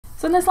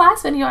So in this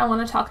last video, I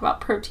want to talk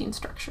about protein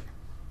structure.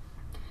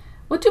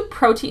 What do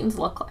proteins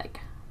look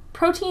like?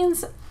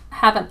 Proteins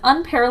have an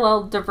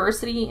unparalleled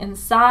diversity in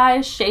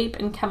size, shape,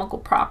 and chemical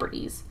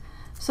properties.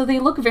 So they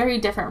look very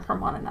different from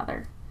one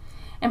another.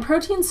 And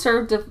proteins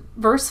serve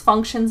diverse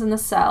functions in the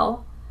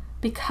cell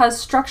because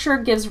structure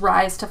gives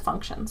rise to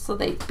functions. So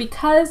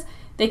because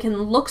they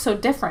can look so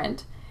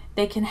different,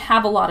 they can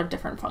have a lot of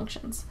different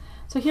functions.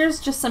 So here's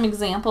just some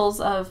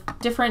examples of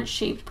different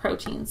shaped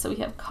proteins. So we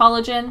have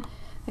collagen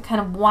that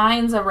kind of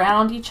winds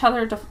around each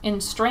other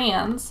in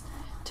strands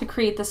to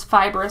create this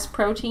fibrous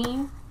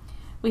protein.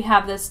 We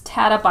have this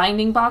TATA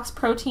binding box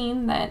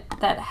protein that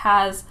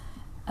has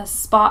a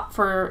spot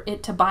for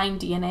it to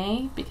bind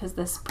DNA because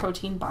this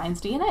protein binds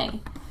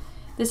DNA.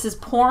 This is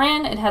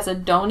porin. It has a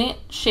donut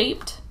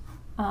shaped,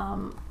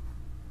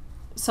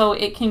 so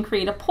it can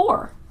create a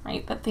pore,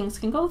 right, that things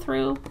can go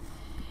through.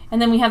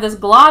 And then we have this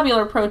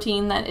globular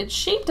protein that its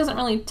shape doesn't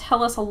really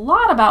tell us a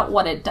lot about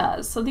what it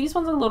does. So these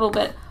ones are a little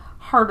bit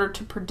harder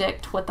to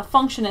predict what the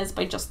function is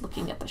by just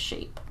looking at the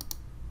shape.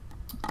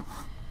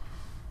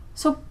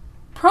 So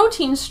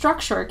protein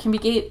structure can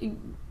be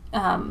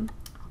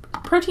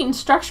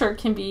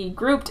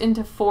grouped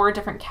into 4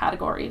 different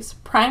categories: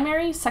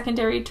 primary,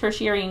 secondary,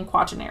 tertiary, and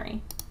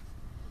quaternary.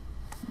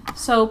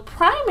 So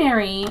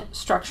primary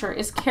structure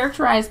is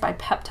characterized by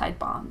peptide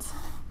bonds.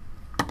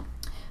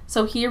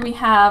 So here we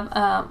have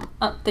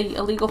the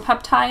illegal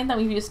peptide that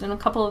we've used in a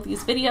couple of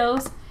these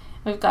videos.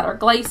 We've got our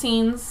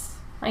glycines,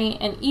 right?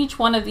 And each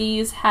one of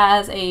these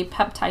has a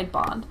peptide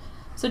bond.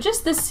 So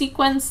just this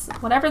sequence,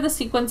 whatever the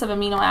sequence of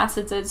amino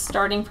acids is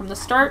starting from the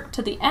start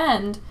to the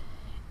end,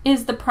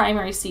 is the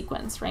primary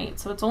sequence, right?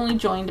 So it's only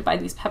joined by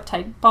these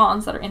peptide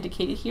bonds that are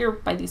indicated here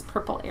by these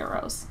purple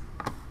arrows.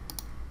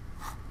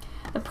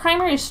 The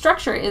primary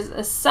structure is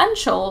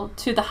essential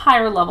to the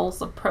higher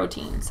levels of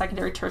protein,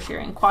 secondary,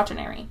 tertiary, and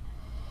quaternary.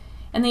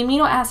 And the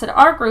amino acid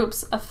R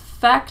groups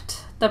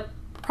affect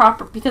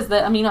because the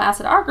amino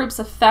acid R groups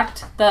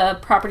affect the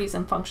properties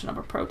and function of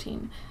a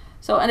protein.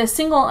 So a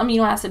single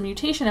amino acid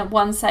mutation at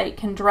one site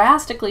can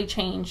drastically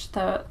change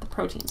the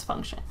protein's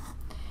function.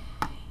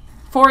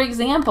 For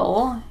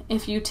example,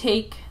 if you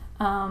take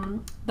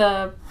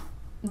the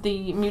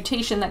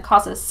mutation that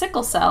causes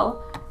sickle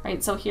cell,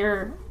 right? So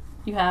here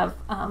you have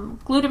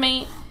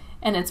glutamate,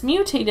 and it's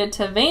mutated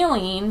to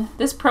valine.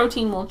 This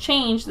protein will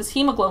change, this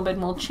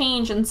hemoglobin will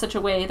change in such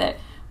a way that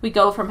we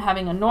go from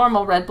having a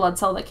normal red blood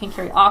cell that can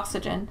carry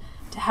oxygen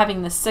to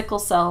having this sickle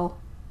cell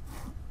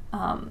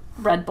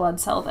red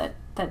blood cell that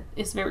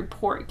is very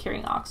poor at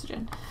carrying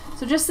oxygen.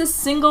 So just this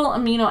single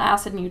amino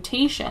acid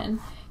mutation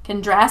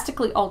can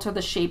drastically alter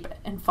the shape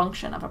and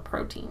function of a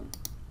protein.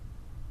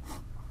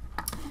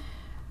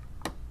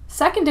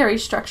 Secondary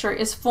structure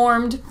is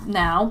formed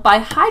now by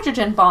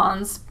hydrogen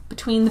bonds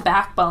between the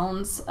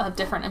backbones of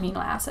different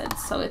amino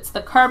acids. So it's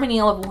the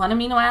carbonyl of one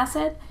amino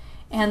acid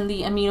and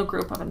the amino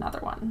group of another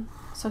one.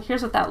 So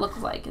here's what that looks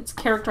like. It's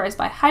characterized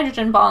by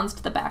hydrogen bonds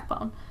to the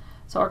backbone.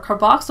 So our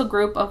carboxyl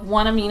group of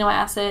one amino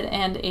acid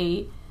and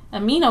a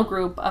amino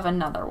group of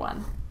another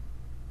one.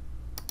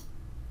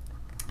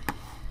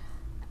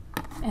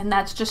 And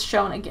that's just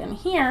shown again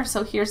here.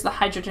 So here's the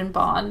hydrogen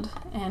bond,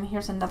 and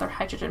here's another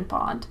hydrogen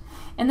bond.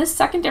 And this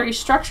secondary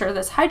structure,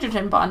 this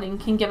hydrogen bonding,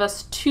 can give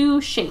us 2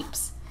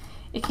 shapes.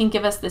 It can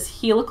give us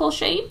this helical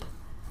shape,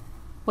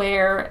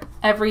 where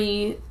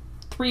every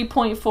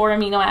 3.4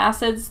 amino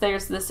acids,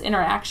 there's this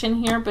interaction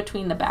here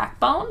between the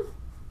backbone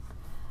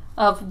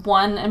of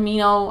one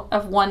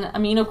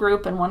amino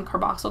group and one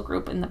carboxyl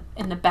group in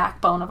the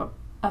backbone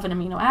of an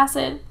amino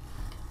acid.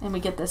 And we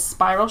get this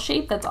spiral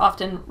shape that's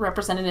often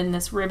represented in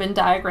this ribbon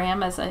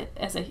diagram as a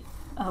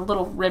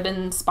little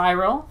ribbon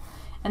spiral,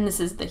 and this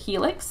is the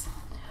helix.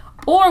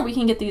 Or we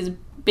can get these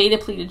beta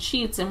pleated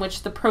sheets in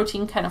which the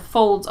protein kind of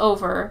folds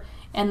over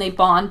and they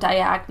bond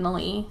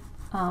diagonally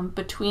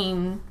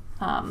between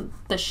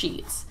the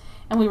sheets.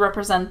 And we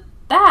represent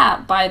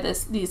that by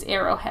these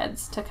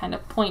arrowheads to kind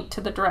of point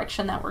to the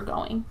direction that we're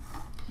going.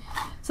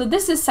 So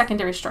this is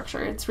secondary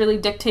structure. It's really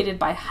dictated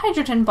by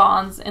hydrogen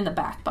bonds in the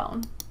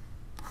backbone.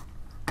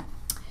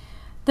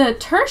 The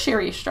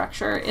tertiary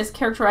structure is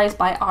characterized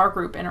by R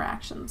group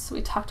interactions.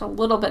 We talked a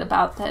little bit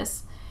about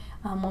this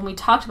when we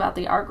talked about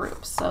the R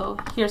groups. So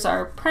here's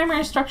our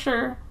primary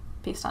structure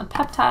based on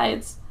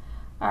peptides,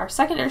 our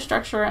secondary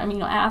structure,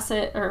 amino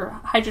acid or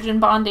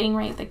hydrogen bonding,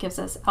 right, that gives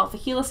us alpha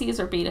helices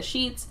or beta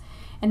sheets.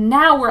 And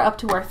now we're up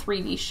to our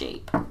 3D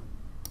shape.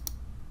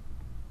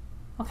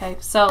 Okay,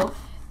 so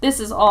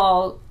these are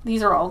all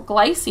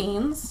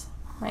glycines,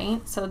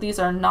 right? So these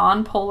are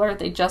non-polar,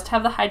 they just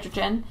have the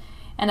hydrogen.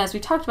 And as we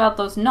talked about,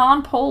 those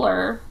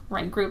non-polar,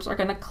 right, groups are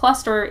going to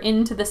cluster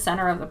into the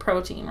center of the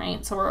protein,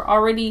 right? So we're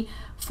already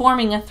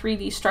forming a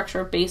 3D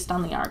structure based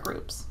on the R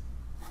groups.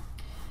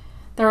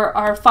 There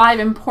are 5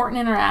 important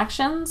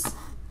interactions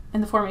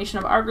in the formation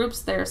of R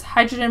groups. There's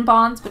hydrogen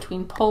bonds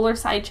between polar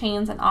side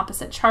chains and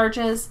opposite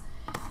charges.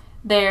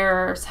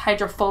 There's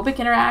hydrophobic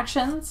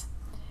interactions,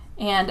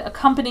 and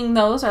accompanying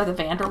those are the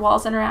van der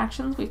Waals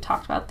interactions. We've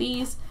talked about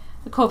these.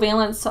 the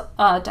covalent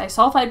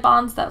disulfide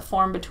bonds that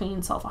form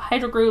between sulfur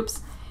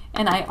hydrogroups,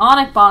 and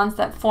ionic bonds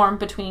that form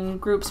between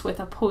groups with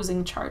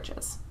opposing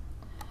charges.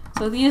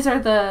 So these are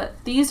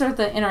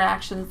the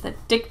interactions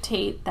that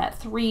dictate that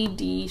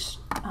 3D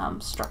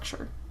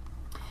structure.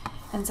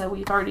 And so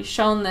we've already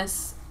shown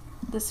this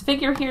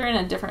figure here in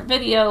a different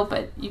video,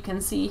 but you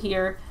can see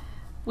here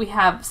we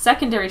have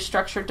secondary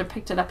structure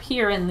depicted up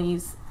here in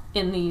these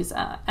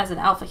as an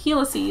alpha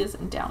helices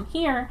and down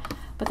here,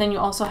 but then you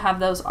also have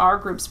those R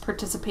groups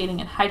participating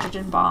in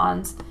hydrogen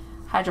bonds,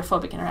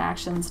 hydrophobic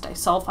interactions,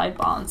 disulfide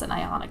bonds, and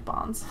ionic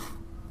bonds.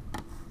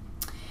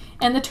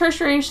 And the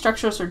tertiary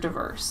structures are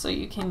diverse, so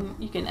you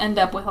can end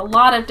up with a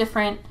lot of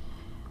different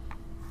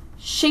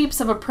shapes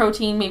of a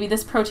protein. Maybe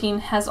this protein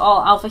has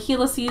all alpha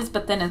helices,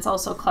 but then it's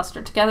also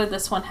clustered together.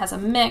 This one has a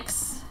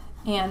mix,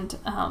 and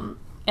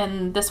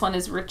this one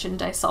is rich in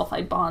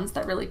disulfide bonds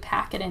that really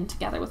pack it in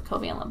together with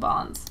covalent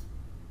bonds.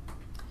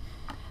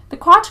 The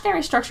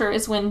quaternary structure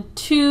is when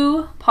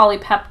two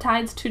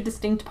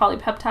distinct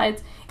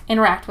polypeptides,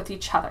 interact with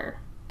each other.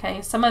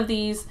 Okay, some of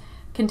these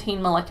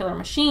contain molecular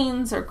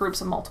machines or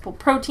groups of multiple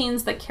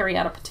proteins that carry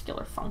out a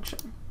particular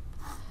function.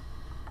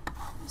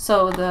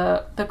 So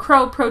the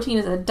Cro protein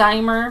is a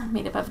dimer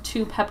made up of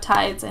two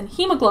peptides, and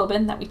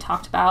hemoglobin that we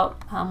talked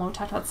about when we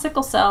talked about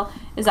sickle cell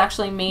is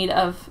actually made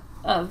of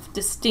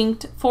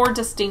four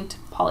distinct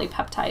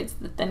polypeptides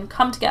that then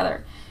come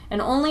together.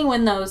 And only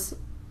when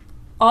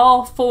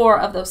all four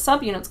of those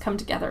subunits come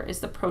together is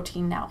the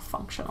protein now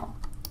functional.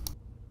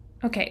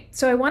 Okay,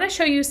 so I want to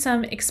show you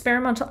some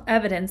experimental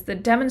evidence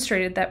that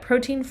demonstrated that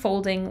protein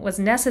folding was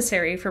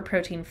necessary for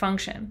protein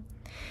function.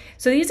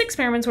 So these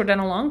experiments were done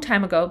a long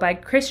time ago by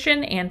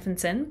Christian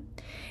Anfinsen,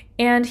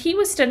 and he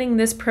was studying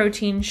this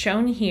protein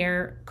shown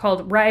here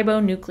called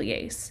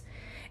ribonuclease.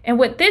 And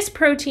what this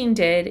protein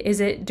did is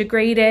it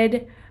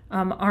degraded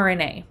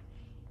RNA.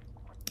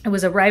 It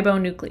was a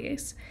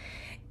ribonuclease.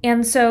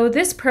 And so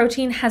this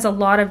protein has a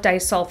lot of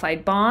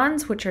disulfide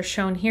bonds, which are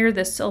shown here,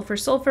 this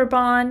sulfur-sulfur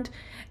bond,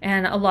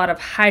 and a lot of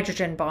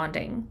hydrogen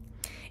bonding.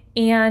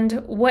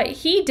 And what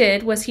he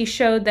did was he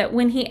showed that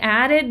when he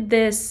added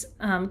this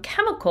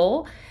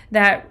chemical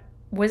that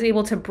was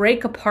able to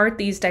break apart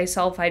these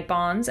disulfide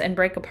bonds and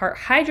break apart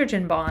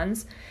hydrogen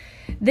bonds,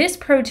 this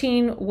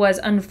protein was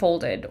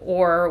unfolded,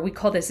 or we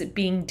call this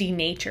being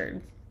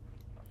denatured.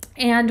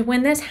 And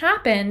when this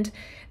happened,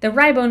 the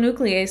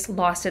ribonuclease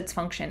lost its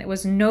function. It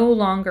was no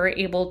longer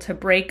able to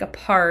break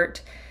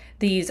apart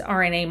these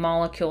RNA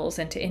molecules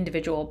into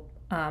individual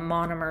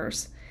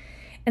monomers.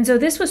 And so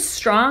this was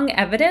strong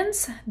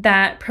evidence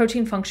that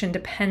protein function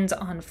depends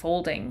on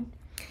folding.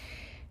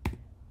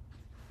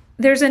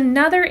 There's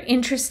another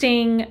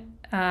interesting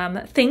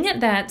thing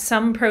that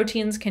some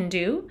proteins can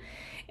do.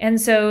 And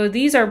so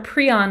these are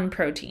prion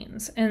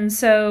proteins. And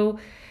so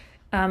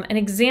an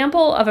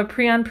example of a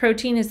prion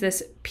protein is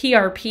this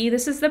PRP.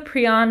 This is the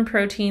prion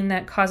protein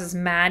that causes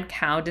mad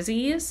cow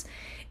disease.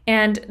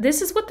 And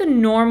this is what the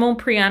normal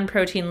prion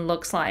protein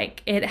looks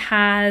like. It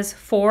has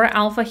 4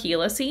 alpha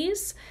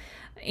helices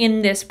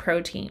in this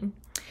protein.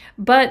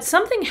 But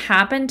something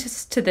happened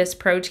to this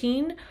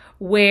protein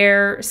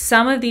where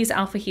some of these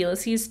alpha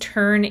helices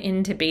turn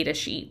into beta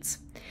sheets.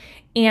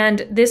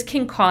 And this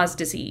can cause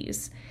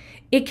disease.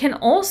 It can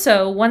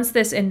also, once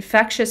this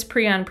infectious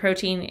prion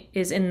protein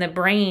is in the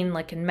brain,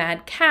 like in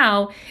mad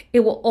cow,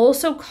 it will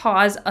also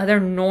cause other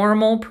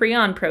normal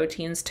prion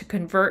proteins to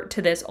convert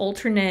to this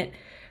alternate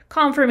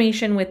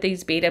conformation with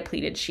these beta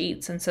pleated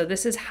sheets. And so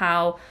this is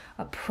how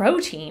a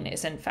protein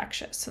is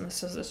infectious. And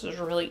this is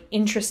a really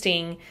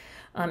interesting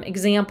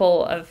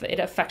example of it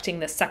affecting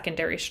the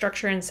secondary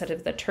structure instead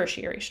of the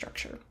tertiary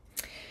structure.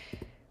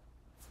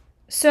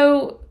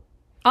 So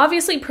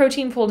obviously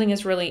protein folding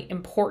is really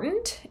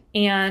important,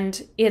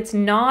 and it's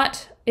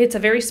a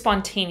very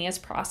spontaneous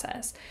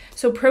process.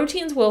 So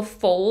proteins will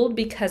fold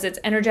because it's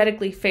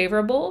energetically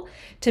favorable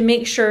to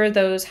make sure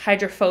those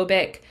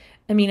hydrophobic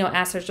amino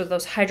acids or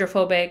those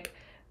hydrophobic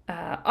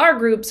R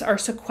groups are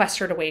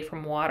sequestered away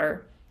from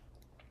water.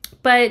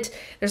 But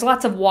there's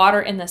lots of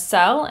water in the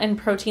cell, and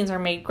proteins are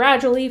made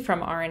gradually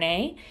from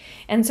RNA.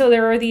 And so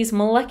there are these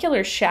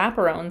molecular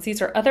chaperones.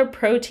 These are other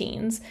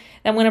proteins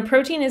that when a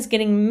protein is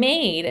getting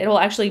made, it will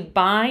actually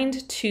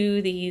bind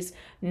to these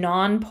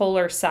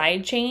non-polar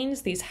side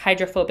chains, these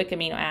hydrophobic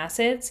amino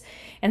acids,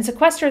 and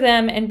sequester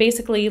them and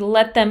basically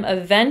let them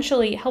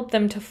eventually help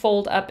them to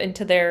fold up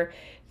into their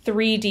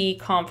 3D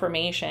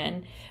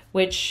conformation,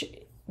 which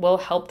will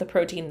help the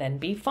protein then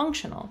be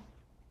functional.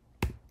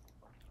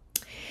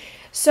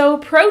 So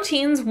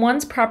proteins,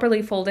 once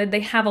properly folded, they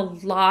have a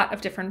lot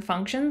of different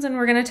functions, and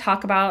we're going to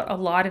talk about a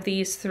lot of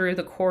these through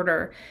the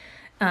quarter.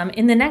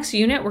 In the next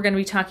unit, we're going to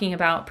be talking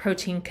about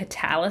protein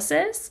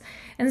catalysis.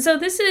 And so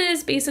this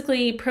is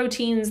basically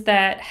proteins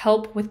that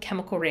help with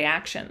chemical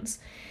reactions.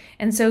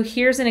 And so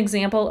here's an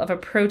example of a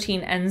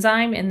protein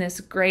enzyme in this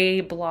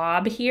gray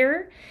blob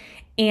here.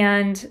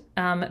 And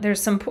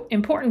there's some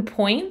important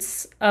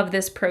points of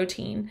this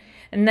protein.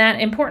 And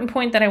that important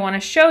point that I want to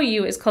show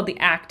you is called the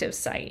active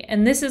site.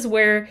 And this is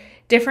where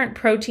different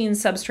protein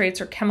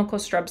substrates or chemical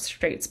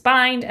substrates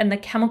bind and the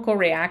chemical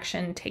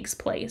reaction takes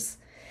place.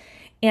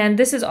 And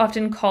this is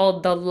often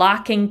called the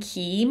lock and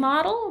key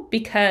model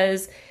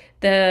because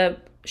the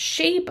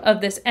shape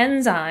of this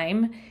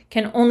enzyme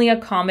can only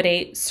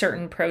accommodate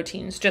certain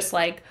proteins, just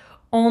like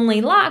only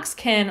locks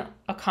can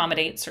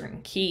accommodate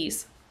certain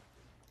keys.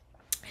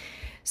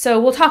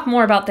 So we'll talk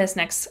more about this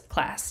next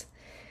class.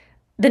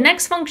 The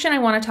next function I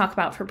want to talk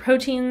about for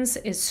proteins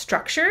is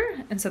structure.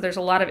 And so there's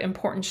a lot of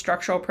important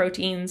structural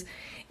proteins.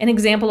 An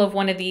example of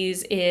one of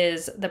these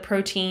is the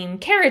protein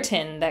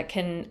keratin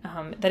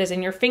that is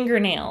in your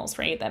fingernails,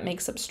 right? That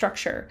makes up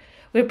structure.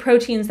 We have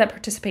proteins that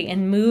participate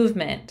in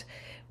movement.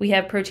 We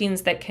have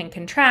proteins that can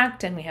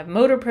contract, and we have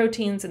motor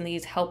proteins, and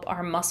these help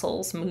our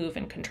muscles move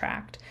and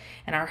contract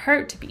and our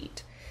heart to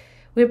beat.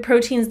 We have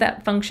proteins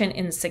that function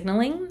in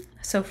signaling.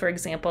 So for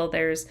example,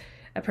 there's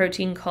a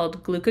protein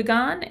called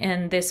glucagon,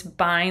 and this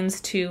binds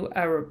to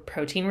a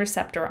protein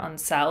receptor on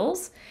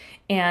cells.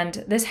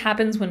 And this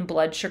happens when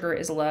blood sugar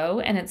is low,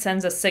 and it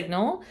sends a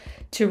signal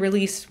to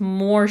release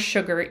more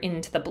sugar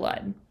into the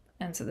blood.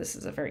 And so this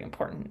is a very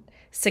important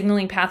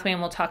signaling pathway,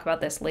 and we'll talk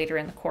about this later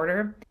in the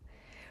quarter.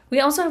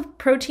 We also have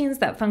proteins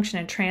that function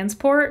in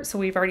transport. So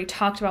we've already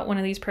talked about one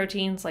of these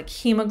proteins, like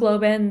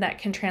hemoglobin, that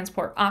can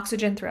transport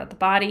oxygen throughout the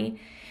body.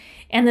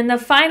 And then the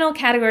final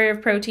category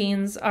of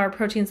proteins are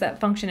proteins that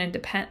function in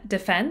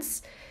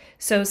defense.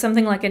 So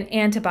something like an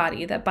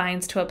antibody that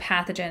binds to a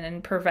pathogen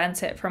and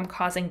prevents it from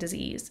causing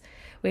disease.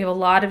 We have a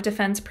lot of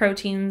defense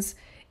proteins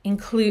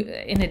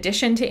in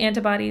addition to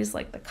antibodies,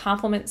 like the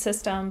complement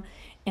system.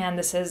 And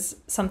this is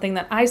something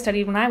that I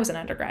studied when I was an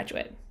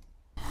undergraduate.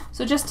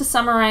 So just to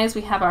summarize,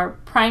 we have our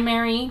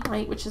primary,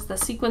 right, which is the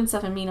sequence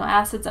of amino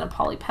acids in a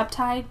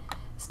polypeptide,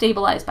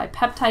 stabilized by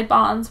peptide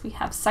bonds. We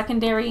have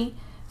secondary,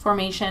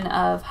 formation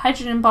of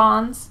hydrogen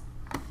bonds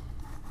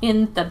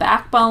in the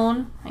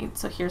backbone, right?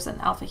 So here's an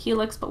alpha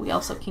helix, but we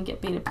also can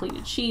get beta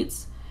pleated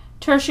sheets.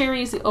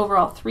 Tertiary is the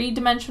overall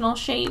three-dimensional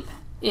shape.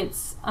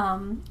 It's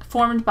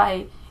formed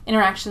by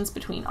interactions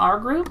between R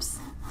groups.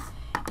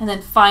 And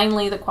then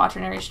finally, the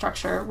quaternary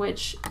structure,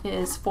 which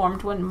is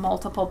formed when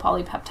multiple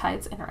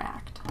polypeptides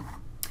interact.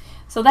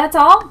 So that's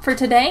all for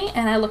today,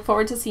 and I look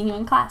forward to seeing you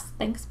in class.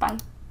 Thanks, bye.